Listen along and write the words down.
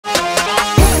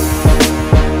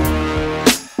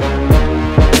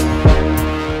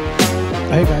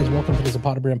welcome to the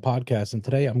Zapata Brand Podcast. And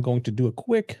today I'm going to do a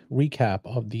quick recap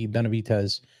of the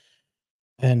Benavidez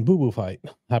and Boo fight.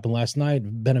 Happened last night.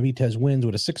 Benavidez wins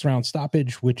with a 6-round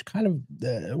stoppage, which kind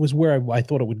of was where I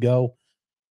thought it would go.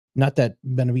 Not that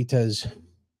Benavidez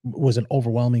was an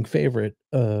overwhelming favorite,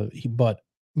 but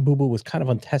Boo was kind of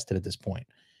untested at this point.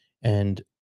 And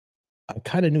I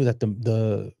kind of knew that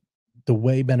the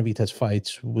way Benavidez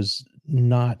fights was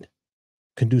not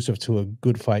conducive to a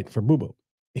good fight for Boo.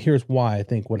 Here's why. I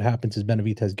think what happens is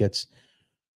Benavidez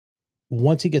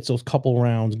once he gets those couple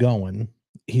rounds going,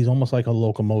 he's almost like a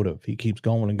locomotive. He keeps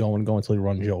going and going and going until he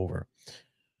runs you over,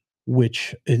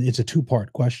 which it's a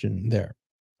two-part question there.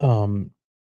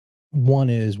 One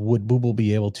is, would Boo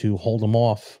be able to hold him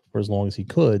off for as long as he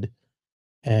could?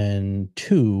 And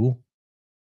two,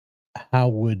 how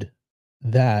would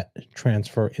that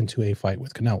transfer into a fight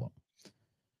with Canelo?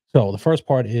 So the first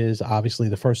part is obviously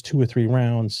the first 2 or 3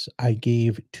 rounds I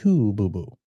gave to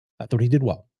Boo. I thought he did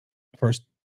well. First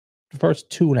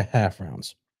 2.5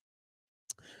 rounds.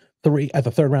 At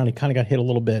the third round, he kind of got hit a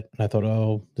little bit, and I thought,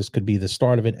 oh, this could be the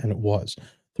start of it, and it was.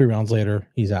 3 rounds later,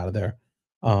 he's out of there.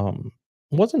 It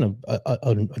wasn't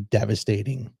a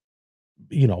devastating,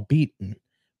 beaten,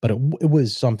 but it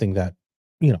was something that,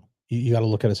 you got to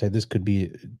look at it and say this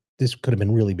could have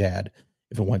been really bad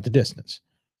if it went the distance.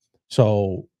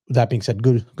 So that being said,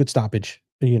 good stoppage.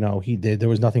 There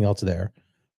was nothing else there.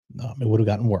 It would have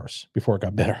gotten worse before it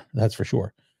got better. That's for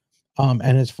sure.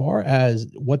 And as far as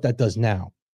what that does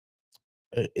now,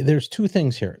 there's 2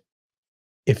 things here.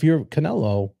 If you're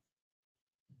Canelo,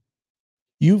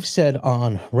 you've said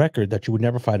on record that you would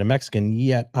never fight a Mexican,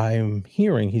 yet I'm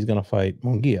hearing he's going to fight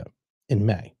Munguia in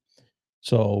May.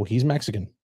 So he's Mexican,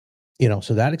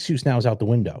 so that excuse now is out the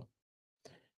window.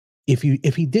 If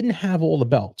he didn't have all the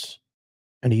belts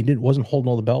and he wasn't holding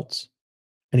all the belts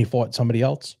and he fought somebody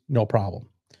else, no problem.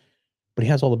 But he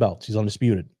has all the belts. He's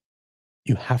undisputed.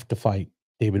 You have to fight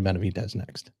David Benavidez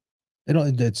next.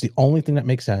 It's the only thing that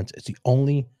makes sense. It's the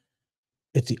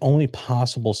only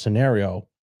possible scenario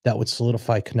that would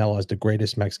solidify Canelo as the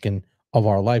greatest Mexican of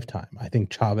our lifetime. I think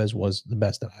Chavez was the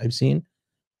best that I've seen.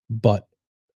 But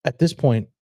at this point,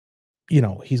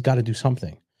 he's got to do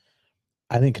something.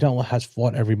 I think Canelo has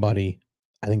fought everybody.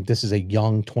 I think this is a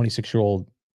young 26-year-old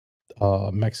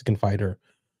Mexican fighter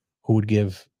who would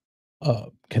give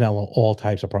Canelo all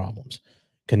types of problems.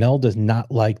 Canelo does not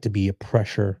like to be a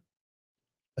pressure.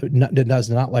 Does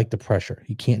not like the pressure.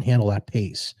 He can't handle that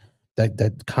pace,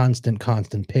 that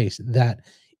constant pace. That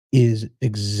is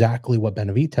exactly what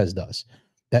Benavidez does.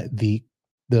 That the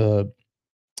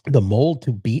mold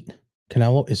to beat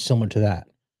Canelo is similar to that,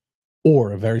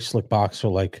 or a very slick boxer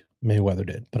like Mayweather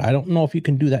did. But I don't know if you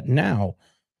can do that now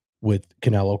with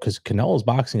Canelo, because Canelo's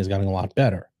boxing has gotten a lot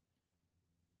better.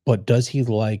 But does he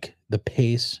like the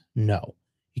pace? No,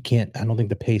 he can't. I don't think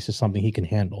the pace is something he can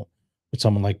handle with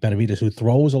someone like Benavidez, who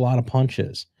throws a lot of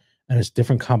punches and it's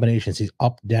different combinations. He's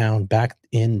up, down, back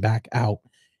in, back out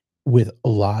with a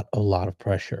lot of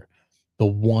pressure.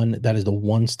 That is the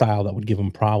one style that would give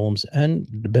him problems. And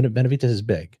Benavidez is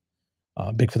big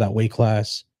for that weight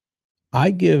class.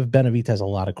 I give Benavidez a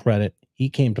lot of credit. He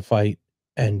came to fight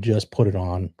and just put it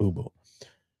on Boo.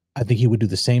 I think he would do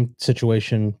the same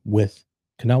situation with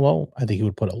Canelo. I think he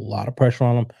would put a lot of pressure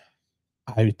on him.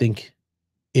 I think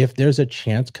if there's a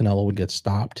chance Canelo would get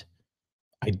stopped,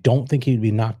 I don't think he'd be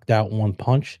knocked out in one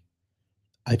punch.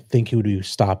 I think he would be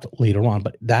stopped later on.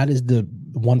 But that is the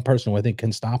one person who I think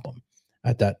can stop him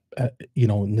at that,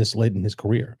 in this late in his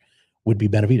career, would be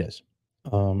Benavidez.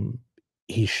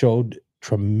 He showed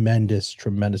tremendous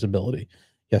ability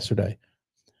yesterday.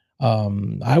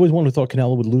 I was one who thought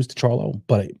Canelo would lose to Charlo,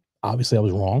 but obviously I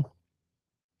was wrong.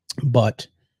 But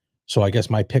so I guess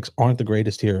my picks aren't the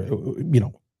greatest here,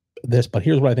 but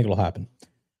here's what I think will happen.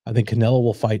 I think Canelo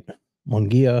will fight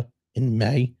Munguia in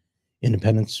May,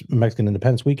 Mexican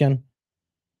Independence Weekend.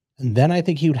 And then I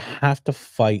think he would have to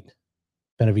fight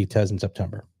Benavidez in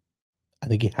September. I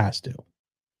think he has to.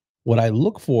 What I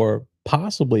look for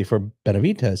possibly for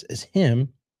Benavidez is him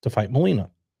to fight Molina,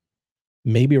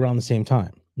 maybe around the same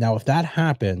time. Now, if that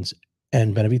happens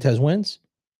and Benavidez wins,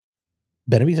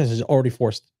 Benavidez has already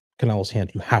forced Canelo's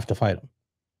hand. You have to fight him.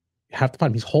 You have to fight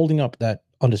him. He's holding up that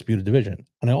undisputed division.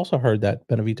 And I also heard that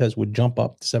Benavidez would jump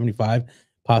up to 75,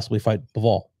 possibly fight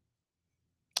Bivol.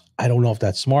 I don't know if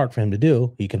that's smart for him to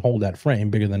do. He can hold that frame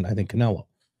bigger than, I think, Canelo.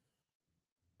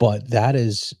 But that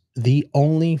is the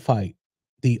only fight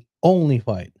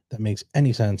that makes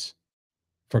any sense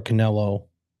for Canelo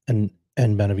and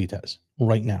Benavidez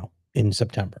right now in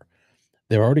September.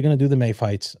 They're already going to do the May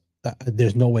fights.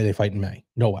 There's no way they fight in May.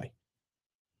 No way.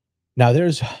 Now,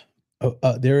 there's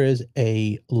There is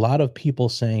a lot of people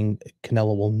saying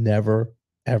Canelo will never,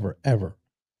 ever, ever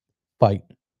fight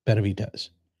Benavidez.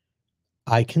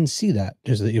 I can see that.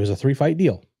 It was a 3-fight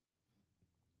deal.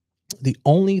 The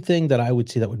only thing that I would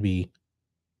see that would be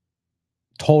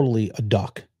totally a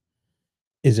duck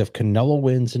is if Canelo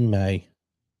wins in May,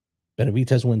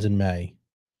 Benavidez wins in May,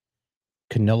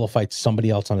 Canelo fights somebody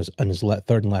else on his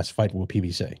third and last fight with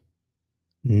PBC,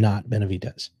 not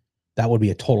Benavidez. That would be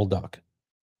a total duck,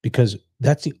 because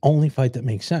that's the only fight that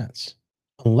makes sense.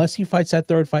 Unless he fights that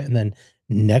third fight and then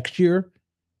next year,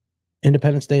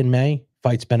 Independence Day in May,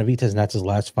 fights Benavidez and that's his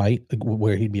last fight,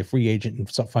 where he'd be a free agent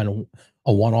and find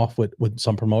a one-off with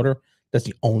some promoter. That's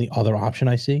the only other option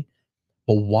I see.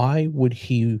 But why would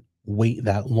he wait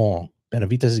that long?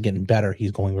 Benavidez is getting better.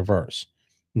 He's going reverse.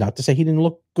 Not to say he didn't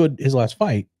look good his last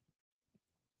fight.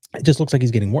 It just looks like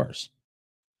he's getting worse.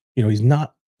 You know, he's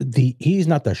not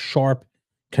the sharp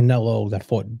Canelo that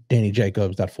fought Danny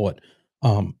Jacobs, that fought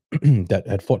that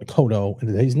had fought Cotto,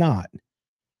 and he's not.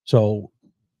 So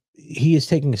he is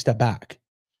taking a step back.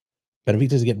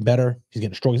 Benavidez is getting better. He's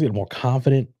getting stronger. He's getting more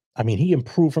confident. I mean, he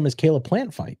improved from his Caleb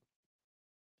Plant fight.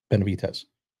 Benavidez.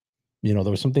 You know,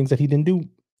 there were some things that he didn't do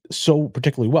so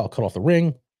particularly well. Cut off the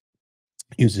ring,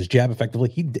 used his jab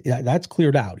effectively. That's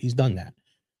cleared out. He's done that.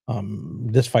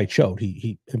 This fight showed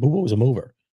he was a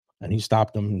mover, and he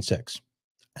stopped him in 6,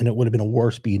 and it would have been a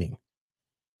worse beating.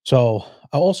 So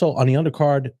also on the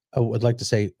undercard, I would like to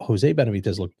say Jose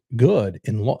Benavidez looked good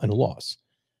in a loss.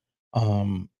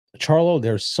 Charlo,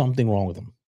 there's something wrong with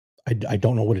him. I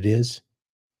don't know what it is.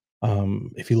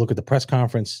 If you look at the press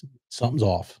conference, something's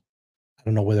off. I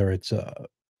don't know whether it's a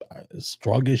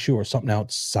drug issue or something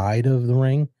outside of the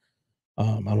ring. I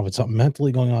don't know if it's something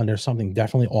mentally going on. There's something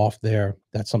definitely off there.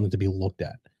 That's something to be looked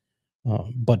at.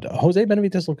 But Jose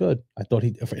Benavidez looked good. I thought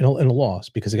in a loss,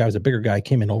 because the guy was a bigger guy,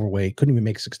 came in overweight, couldn't even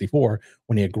make 64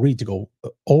 when he agreed to go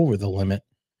over the limit.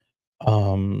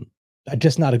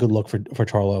 Just not a good look for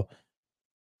Charlo.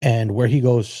 And where he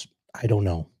goes, I don't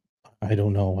know. I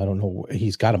don't know.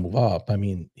 He's got to move up. I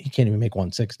mean, he can't even make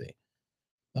 160.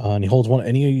 And he holds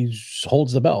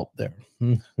the belt there.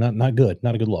 Not good.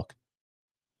 Not a good look.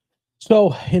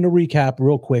 So in a recap,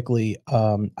 real quickly,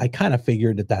 I kind of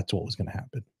figured that's what was going to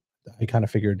happen. I kind of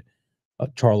figured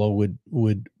Charlo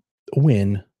would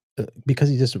win because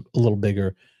he's just a little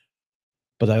bigger.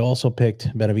 But I also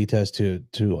picked Benavidez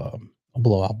to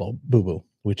blow out Boo,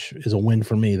 which is a win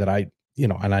for me that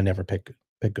and I never pick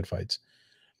good fights.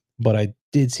 But I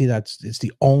did see that it's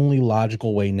the only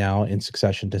logical way now in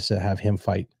succession to have him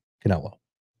fight Canelo.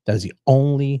 That is the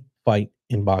only fight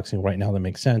in boxing right now that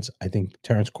makes sense. I think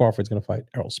Terrence Crawford's going to fight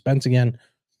Errol Spence again.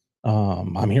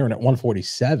 I'm hearing at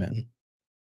 147,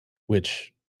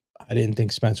 which I didn't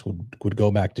think Spence would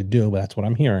go back to do, but that's what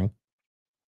I'm hearing.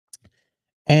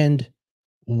 And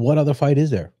what other fight is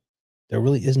there? There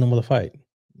really is no other fight.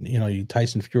 You know,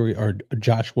 Tyson Fury or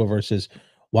Joshua versus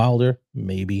Wilder,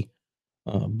 maybe.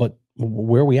 But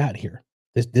where are we at here?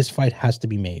 This fight has to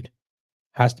be made.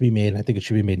 Has to be made. And I think it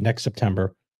should be made next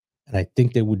September. And I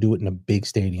think they would do it in a big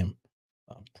stadium.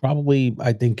 Probably,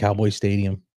 I think Cowboy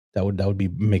Stadium. That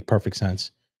would make perfect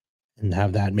sense. And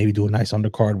have that, maybe do a nice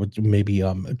undercard with maybe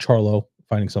Charlo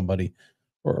fighting somebody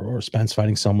or Spence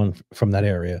fighting someone from that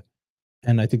area.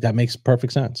 And I think that makes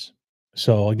perfect sense.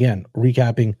 So again,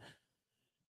 recapping,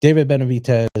 David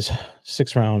Benavidez,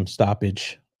 6-round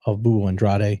stoppage of Boo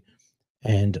Andrade,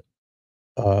 and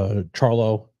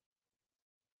Charlo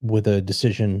with a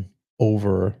decision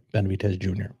over Benavidez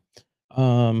Jr.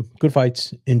 Good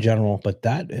fights in general, but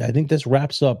I think this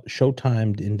wraps up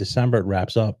Showtime in December. It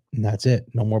wraps up, and that's it.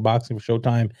 No more boxing for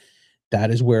Showtime. That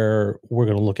is where we're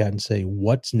going to look at and say,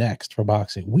 what's next for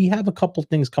boxing? We have a couple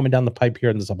things coming down the pipe here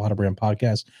in the Zapata Brand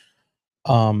podcast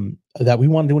that we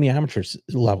want to do in the amateur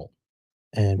level.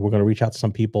 And we're going to reach out to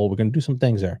some people. We're going to do some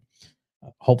things there.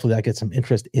 Hopefully that gets some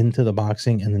interest into the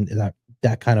boxing, and then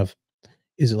that kind of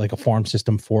is like a farm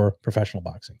system for professional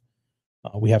boxing.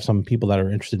 We have some people that are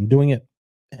interested in doing it,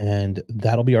 and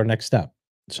that'll be our next step.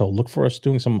 So look for us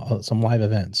doing some live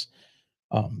events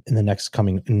in the next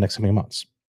coming months.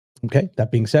 Okay.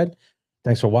 That being said,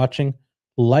 thanks for watching.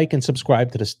 Like and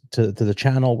subscribe to the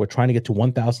channel. We're trying to get to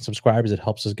 1,000 subscribers. It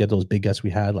helps us get those big guests we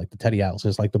had, like the Teddy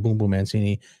Atlases, like the Boom Boom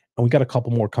Mancini, and we got a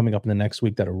couple more coming up in the next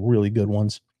week that are really good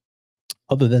ones.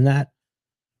 Other than that,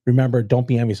 remember, don't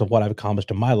be envious of what I've accomplished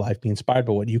in my life. Be inspired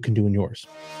by what you can do in yours.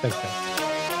 Thanks, guys.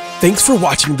 Thanks for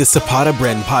watching the Zapata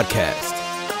Brand podcast.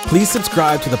 Please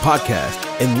subscribe to the podcast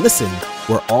and listen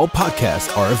where all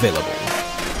podcasts are available.